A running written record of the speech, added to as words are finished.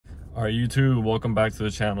All right, YouTube, welcome back to the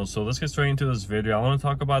channel. So let's get straight into this video. I want to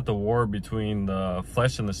talk about the war between the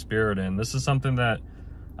flesh and the spirit, and this is something that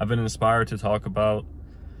I've been inspired to talk about.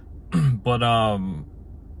 But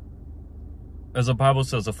as the Bible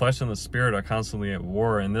says, the flesh and the spirit are constantly at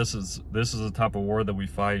war, and this is the type of war that we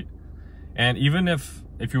fight. And even if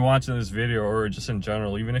you're watching this video, or just in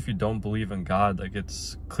general, even if you don't believe in God, like,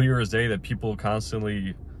 it's clear as day that people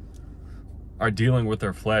constantly are dealing with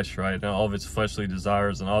their flesh, right? And all of its fleshly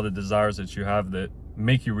desires and all the desires that you have that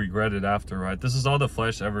make you regret it after, right? This is all the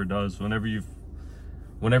flesh ever does. Whenever you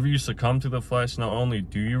succumb to the flesh, not only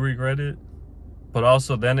do you regret it, but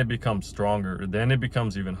also then it becomes stronger. Then it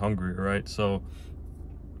becomes even hungrier, right? So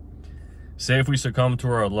say if we succumb to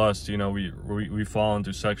our lust, you know, we fall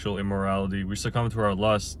into sexual immorality. We succumb to our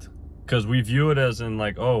lust because we view it as in,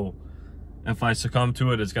 like, oh, if I succumb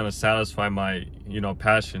to it, it's going to satisfy my, you know,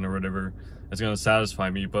 passion or whatever. It's going to satisfy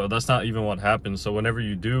me, but that's not even what happens. So whenever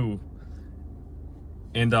you do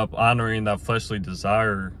end up honoring that fleshly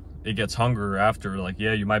desire, it gets hungrier after. Like,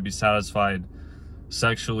 yeah, you might be satisfied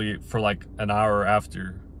sexually for like an hour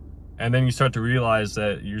after, and then you start to realize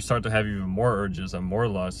that you start to have even more urges and more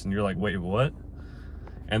lust, and you're like, wait, what?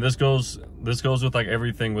 And this goes with like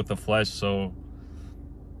everything with the flesh. So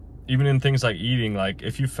even in things like eating, like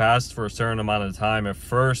if you fast for a certain amount of time, at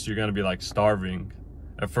first you're going to be like starving.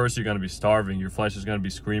 At first you're going to be starving. Your flesh is going to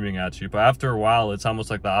be screaming at you. But after a while, it's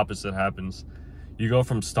almost like the opposite happens. You go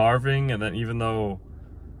from starving, and then even though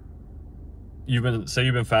you've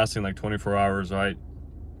been fasting like 24 hours, right?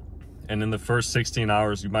 And in the first 16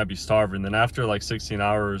 hours, you might be starving. Then after like 16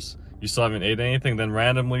 hours, you still haven't ate anything. Then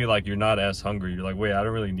randomly, like, you're not as hungry. You're like, wait, I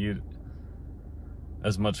don't really need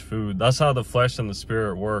as much food. That's how the flesh and the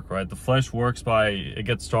spirit work, right? The flesh works it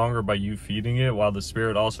gets stronger by you feeding it, while the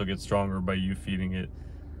spirit also gets stronger by you feeding it.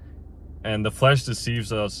 And the flesh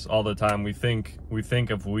deceives us all the time. We think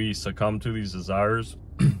if we succumb to these desires,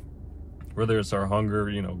 whether it's our hunger,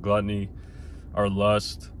 you know, gluttony, our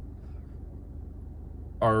lust,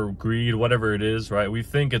 our greed, whatever it is, right? We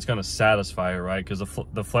think it's going to satisfy it, right? Because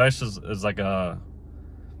the flesh is like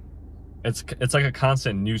it's like a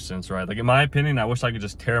constant nuisance, right? Like, in my opinion, I wish I could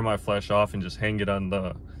just tear my flesh off and just hang it on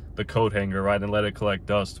the coat hanger, right? And let it collect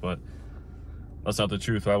dust, but that's not the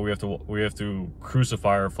truth, right? We have to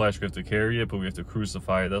crucify our flesh. We have to carry it, but we have to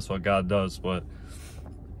crucify it. That's what God does.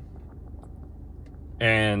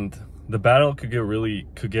 And the battle could get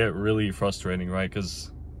really frustrating, right?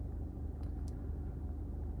 Because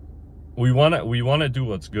we want to do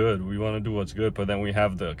what's good. We want to do what's good, but then we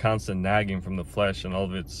have the constant nagging from the flesh and all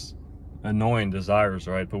of its annoying desires,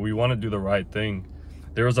 right? But we want to do the right thing.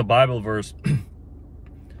 There was a Bible verse.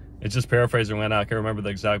 It's just paraphrasing right now. I can't remember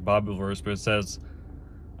the exact Bible verse, but it says,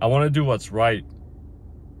 I want to do what's right.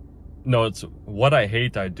 No, it's what I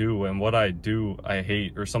hate, I do, and what I do, I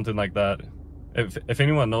hate, or something like that. If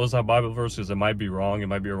anyone knows that Bible verse, because it might be wrong, it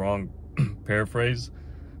might be a wrong paraphrase,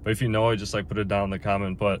 but if you know it, just like put it down in the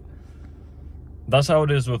comment. But that's how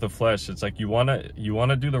it is with the flesh. It's like you want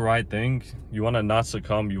to do the right thing, you want to not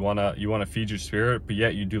succumb, you want to feed your spirit, but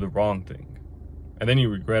yet you do the wrong thing, and then you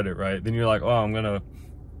regret it, right? Then you're like, oh,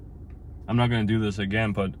 I'm not going to do this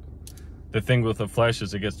again. But the thing with the flesh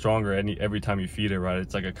is it gets stronger every time you feed it, right?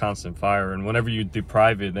 It's like a constant fire. And whenever you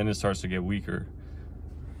deprive it, then it starts to get weaker.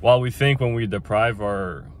 While we think when we deprive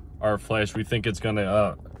our flesh, we think it's going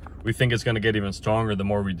to get even stronger the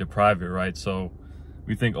more we deprive it, right? So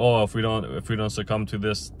we think, oh, if we don't succumb to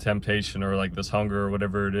this temptation or like this hunger or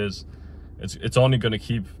whatever it is, it's only going to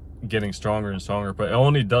keep getting stronger and stronger. But it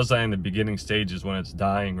only does that in the beginning stages when it's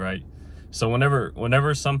dying, right? So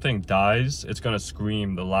whenever something dies, it's gonna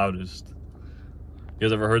scream the loudest. You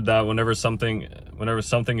guys ever heard that? Whenever something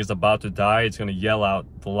is about to die, it's gonna yell out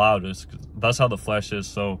the loudest. That's how the flesh is.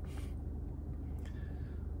 So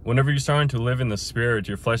whenever you're starting to live in the spirit,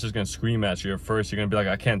 your flesh is gonna scream at you at first. You're gonna be like,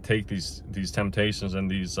 I can't take these temptations and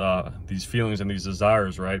these feelings and these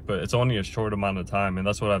desires, right? But it's only a short amount of time, and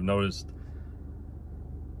that's what I've noticed.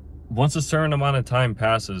 Once a certain amount of time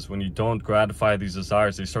passes, when you don't gratify these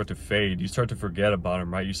desires, they start to fade. You start to forget about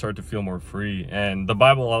them, right? You start to feel more free. And the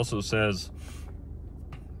Bible also says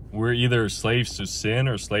we're either slaves to sin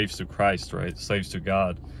or slaves to Christ, right? Slaves to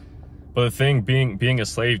God. But the thing, being a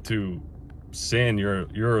slave to sin,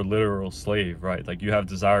 you're a literal slave, right? Like, you have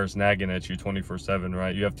desires nagging at you 24/7,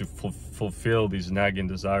 right? You have to fulfill these nagging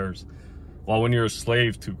desires. While when you're a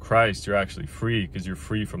slave to Christ, you're actually free, because you're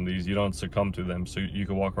free from these. You don't succumb to them, so you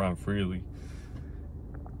can walk around freely.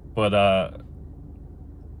 But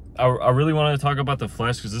I really wanted to talk about the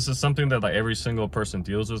flesh, because this is something that like every single person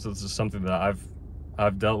deals with. This is something that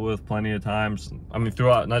I've dealt with plenty of times. I mean,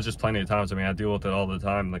 throughout, not just plenty of times. I mean, I deal with it all the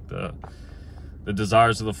time. Like the the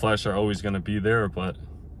desires of the flesh are always going to be there, but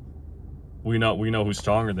we know who's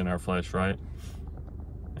stronger than our flesh, right?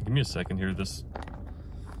 Give me a second here. This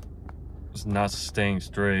is not staying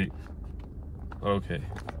straight. Okay.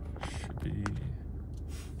 Should be.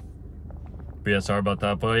 But yeah, sorry about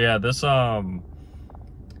that. But yeah, this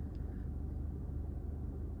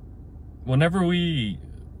whenever we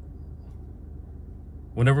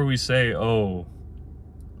say, oh,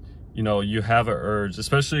 you know, you have an urge,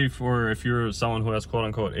 especially if you're someone who has quote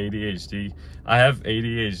unquote ADHD. I have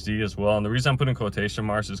ADHD as well, and the reason I'm putting quotation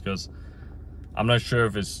marks is because I'm not sure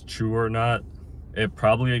if it's true or not. It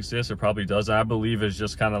probably exists, it probably does. I believe it's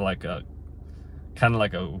just kind of like a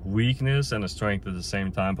weakness and a strength at the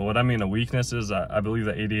same time. But what I mean a weakness is, I believe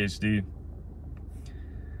that ADHD,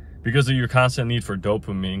 because of your constant need for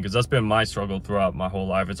dopamine, because that's been my struggle throughout my whole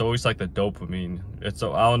life. It's always like the dopamine. I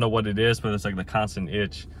don't know what it is, but it's like the constant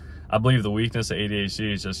itch. I believe the weakness of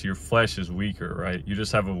ADHD is just your flesh is weaker, right? You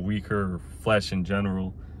just have a weaker flesh in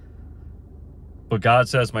general. But God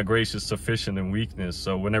says, my grace is sufficient in weakness.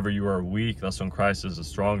 So whenever you are weak, that's when Christ is the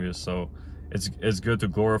strongest. So it's good to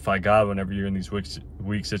glorify God whenever you're in these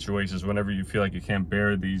weak situations, whenever you feel like you can't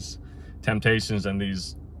bear these temptations and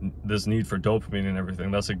this need for dopamine and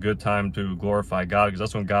everything. That's a good time to glorify God, because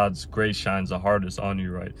that's when God's grace shines the hardest on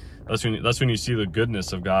you, right? That's when you see the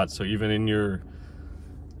goodness of God. So even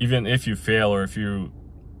if you fail, or if you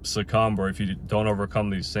succumb, or if you don't overcome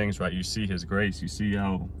these things, right, you see his grace. You see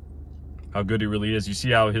how good he really is. You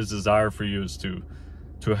see how his desire for you is to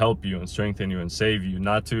help you and strengthen you and save you,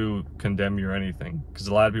 not to condemn you or anything. Because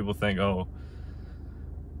a lot of people think, oh,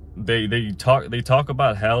 they talk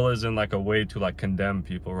about hell as in like a way to like condemn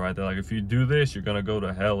people, right? They're like, if you do this, you're gonna go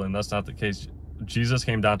to hell, and that's not the case. Jesus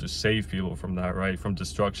came down to save people from that, right? From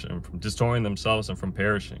destruction, from destroying themselves, and from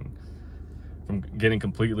perishing, from getting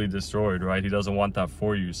completely destroyed, right? He doesn't want that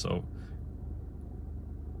for you. So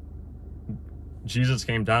Jesus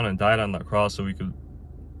came down and died on that cross so we could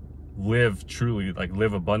live truly, like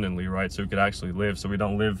live abundantly, right? So we could actually live, so we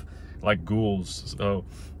don't live like ghouls. So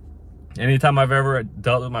anytime I've ever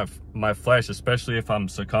dealt with my flesh, especially if I'm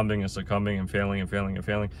succumbing and failing,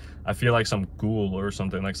 I feel like some ghoul or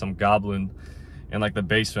something, like some goblin in like the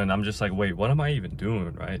basement. I'm just like, wait, what am I even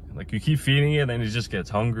doing, right? Like you keep feeding it, and it just gets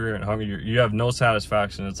hungrier and hungrier. You have no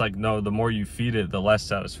satisfaction. It's like, no, the more you feed it, the less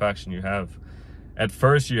satisfaction you have. At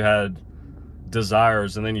first you had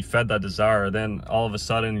desires, and then you fed that desire, then all of a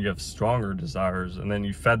sudden you have stronger desires, and then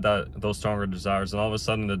you fed those stronger desires, and all of a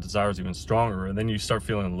sudden the desire is even stronger, and then you start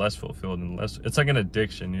feeling less fulfilled and less. It's like an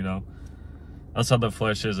addiction, you know. That's how the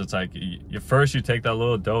flesh is. It's like first you take that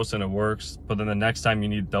little dose and it works, but then the next time you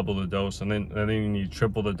need double the dose, and then you need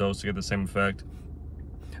triple the dose to get the same effect,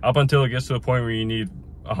 up until it gets to the point where you need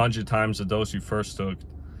 100 times the dose you first took,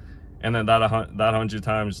 and then that 100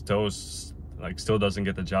 times dose like still doesn't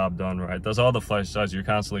get the job done, right? That's all the flesh does. You're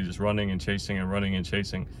constantly just running and chasing and running and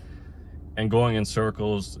chasing and going in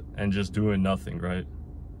circles and just doing nothing, right?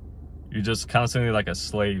 You're just constantly like a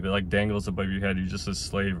slave. It like dangles above your head. You're just a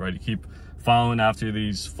slave, right? You keep following after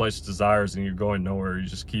these flesh desires and you're going nowhere. You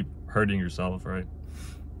just keep hurting yourself, right?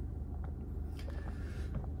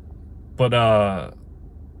 But I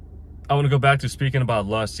want to go back to speaking about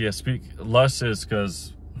lust. Yeah, lust is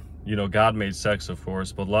because, you know, God made sex, of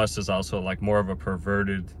course, but lust is also like more of a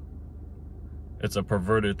perverted, it's a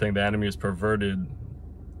perverted thing. The enemy has perverted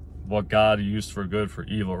what God used for good for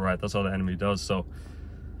evil, right? That's all the enemy does. So,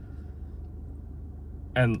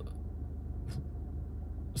 and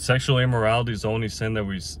sexual immorality is the only sin that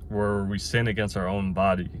we sin against our own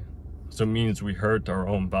body. So it means we hurt our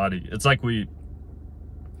own body. It's like when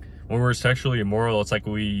we're sexually immoral, it's like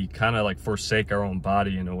we kind of like forsake our own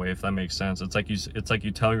body in a way, if that makes sense. It's like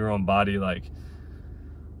you tell your own body, like,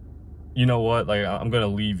 you know what, like, I'm gonna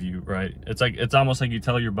leave you, right? It's almost like you're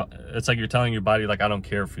telling your body, like, I don't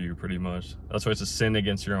care for you, pretty much. That's why it's a sin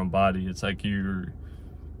against your own body. It's like you're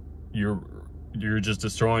just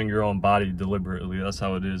destroying your own body deliberately. That's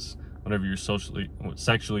how it is whenever you're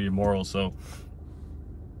sexually immoral. So,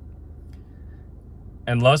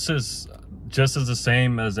 and lust is just as the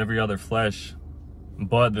same as every other flesh.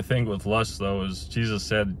 But the thing with lust, though, is Jesus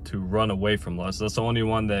said to run away from lust. That's the only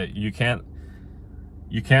one that you can't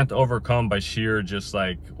overcome by sheer just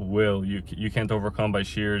like will. You can't overcome by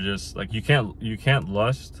sheer just like, you can't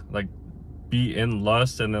lust, like be in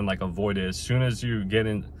lust and then like avoid it. As soon as you get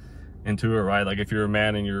into it, right? Like if you're a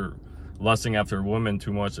man and you're lusting after a woman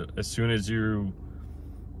too much, as soon as you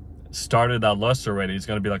started that lust already, it's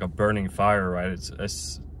going to be like a burning fire, right?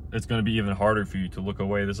 It's going to be even harder for you to look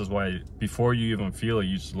away. This is why before you even feel it,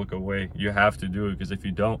 you just look away. You have to do it, because if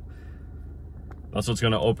you don't, that's what's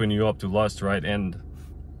going to open you up to lust, right? And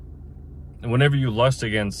whenever you lust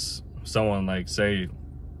against someone, like say,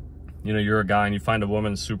 you know, you're a guy and you find a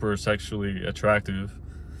woman super sexually attractive,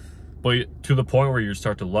 but to the point where you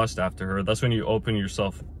start to lust after her, that's when you open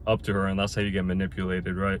yourself up to her, and that's how you get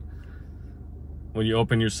manipulated, right? When you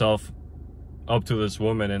open yourself up to this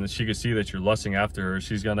woman and she can see that you're lusting after her,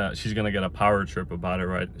 she's gonna get a power trip about it,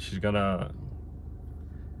 right?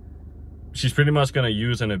 She's pretty much gonna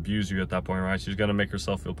use and abuse you at that point, right? She's gonna make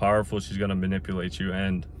herself feel powerful. She's gonna manipulate you.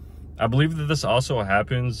 And I believe that this also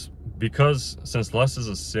happens because since lust is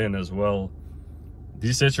a sin as well,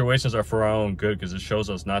 these situations are for our own good, because it shows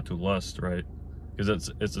us not to lust, right?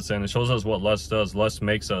 Because it's a sin. It shows us what lust does. Lust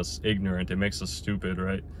makes us ignorant. It makes us stupid,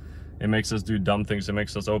 right? It makes us do dumb things. It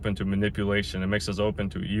makes us open to manipulation. It makes us open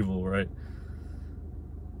to evil, right?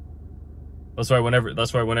 That's why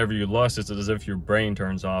whenever you lust, it's as if your brain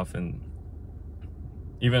turns off. And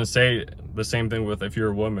even say the same thing with if you're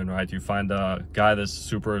a woman, right? You find a guy that's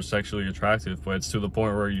super sexually attractive, but it's to the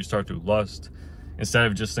point where you start to lust instead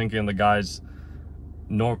of just thinking the guy's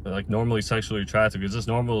normally sexually attractive. It's just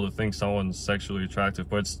normal to think someone's sexually attractive,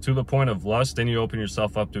 but it's to the point of lust. Then you open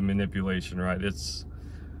yourself up to manipulation, right?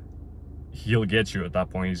 He'll get you at that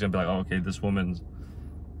point. He's gonna be like, oh, okay, this woman's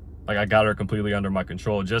like, I got her completely under my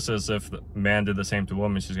control. Just as if the man did the same to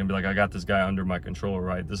woman, she's gonna be like, I got this guy under my control,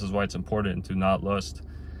 right? This is why it's important to not lust,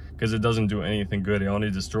 because it doesn't do anything good. It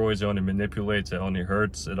only destroys, it only manipulates, it only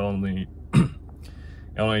hurts, it only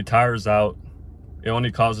tires out. It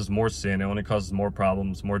only causes more sin. It only causes more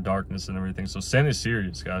problems, more darkness and everything. So sin is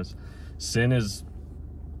serious, guys. Sin is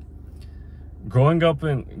growing up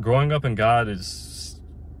in God is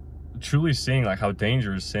truly seeing like how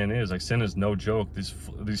dangerous sin is. Like, sin is no joke.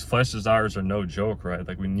 These flesh desires are no joke, right?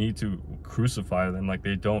 Like, we need to crucify them. Like,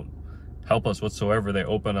 they don't help us whatsoever. They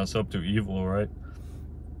open us up to evil, right?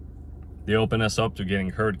 They open us up to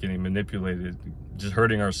getting hurt, getting manipulated, just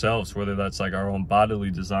hurting ourselves, whether that's like our own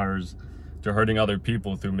bodily desires, to hurting other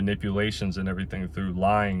people through manipulations and everything, through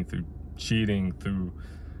lying, through cheating, through,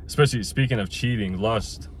 especially speaking of cheating,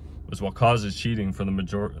 lust is what causes cheating for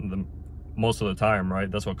most of the time, right?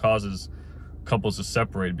 That's what causes couples to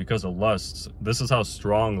separate, because of lust. This is how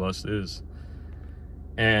strong lust is.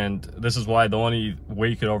 And this is why the only way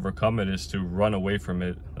you can overcome it is to run away from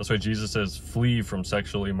it. That's why Jesus says, flee from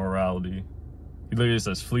sexual immorality. He literally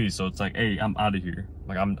says flee. So it's like, hey, I'm out of here.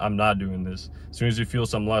 Like, I'm not doing this. As soon as you feel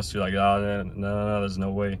some lust, you're like, oh, no, there's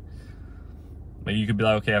no way. Like, you could be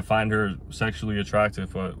like, okay, I find her sexually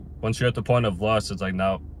attractive, but once you're at the point of lust, it's like,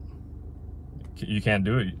 no, you can't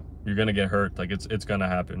do it. You're gonna get hurt. Like, it's gonna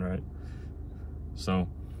happen, right? So,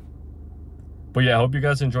 but yeah, I hope you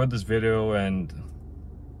guys enjoyed this video, and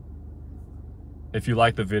if you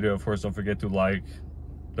like the video, of course, don't forget to like.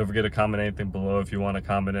 Don't forget to comment anything below if you want to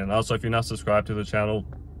comment. And also, if you're not subscribed to the channel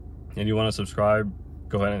and you want to subscribe,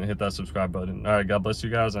 go ahead and hit that subscribe button. All right, God bless you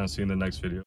guys, and I'll see you in the next video.